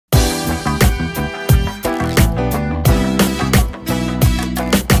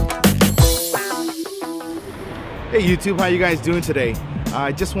Hey YouTube, how you guys doing today?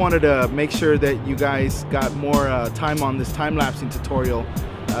 I just wanted to make sure that you guys got more time on this time-lapsing tutorial.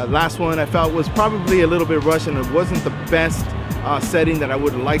 Last one I felt was probably a little bit rushed and it wasn't the best setting that I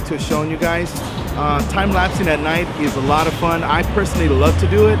would like to have shown you guys. Time-lapsing at night is a lot of fun. I personally love to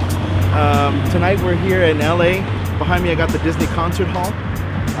do it. Tonight we're here in LA. Behind me I got the Disney concert hall.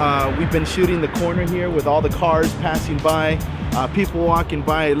 We've been shooting the corner here with all the cars passing by, people walking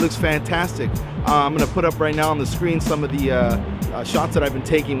by. It looks fantastic. I'm going to put up right now on the screen some of the shots that I've been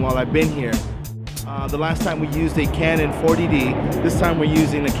taking while I've been here. The last time we used a Canon 40D, this time we're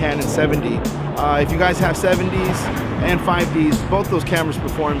using a Canon 7D. If you guys have 7Ds and 5Ds, both those cameras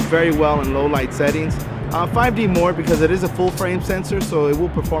perform very well in low light settings. 5D more because it is a full frame sensor, so it will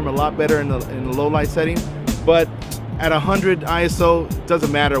perform a lot better in the low light setting. But at 100 ISO,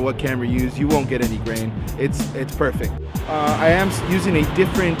 doesn't matter what camera you use, you won't get any grain. It's perfect. I am using a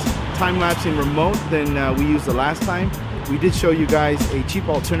different time-lapsing remote than we used the last time. We did show you guys a cheap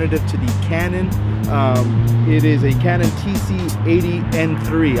alternative to the Canon. It is a Canon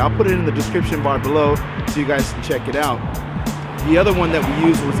TC80N3. I'll put it in the description bar below so you guys can check it out. The other one that we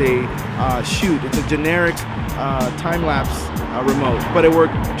used was a Shoot. It's a generic time-lapse remote, but it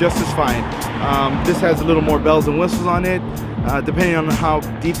worked just as fine. This has a little more bells and whistles on it. Depending on how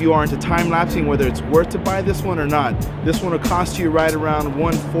deep you are into time-lapsing, whether it's worth to buy this one or not. This one will cost you right around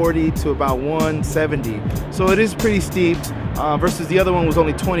 $140 to about $170. So it is pretty steep, versus the other one was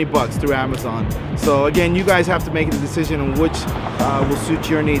only 20 bucks through Amazon. So again, you guys have to make a decision on which will suit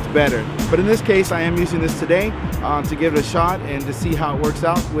your needs better. But in this case, I am using this today to give it a shot and to see how it works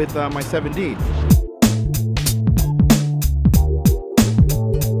out with my 7D.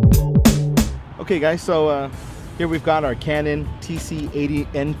 Okay guys, so here we've got our Canon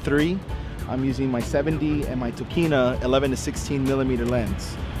TC80N3. I'm using my 7D and my Tokina 11 to 16 millimeter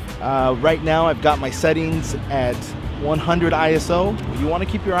lens. Right now I've got my settings at 100 ISO. You want to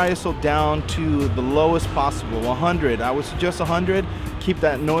keep your ISO down to the lowest possible, 100. I would suggest 100. Keep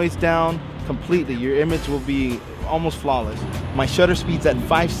that noise down completely. Your image will be almost flawless. My shutter speed's at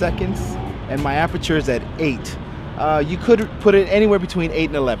 5 seconds and my aperture is at 8. You could put it anywhere between 8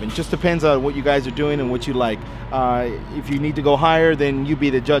 and 11. Just depends on what you guys are doing and what you like. If you need to go higher, then you be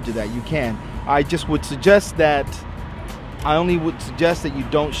the judge of that. You can. I just would suggest that, I only would suggest that you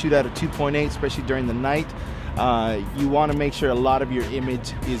don't shoot at a 2.8, especially during the night. You want to make sure a lot of your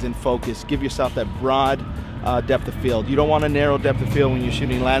image is in focus. Give yourself that broad depth of field. You don't want a narrow depth of field when you're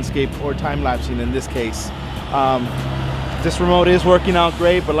shooting landscape or time-lapsing in this case. This remote is working out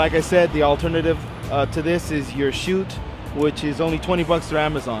great, but like I said, the alternative to this is your Shoot, which is only 20 bucks through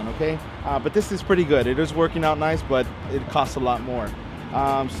Amazon, okay? But this is pretty good. It is working out nice, but it costs a lot more.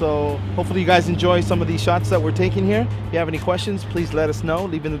 So hopefully you guys enjoy some of these shots that we're taking here. If you have any questions, please let us know.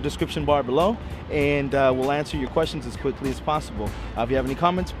 Leave in the description bar below, and we'll answer your questions as quickly as possible. If you have any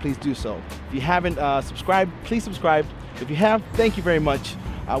comments, please do so. If you haven't subscribed, please subscribe. If you have, thank you very much.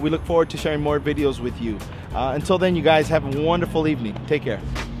 We look forward to sharing more videos with you. Until then, you guys have a wonderful evening. Take care.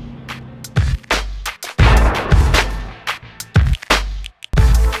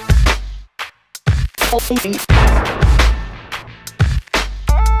 Okay.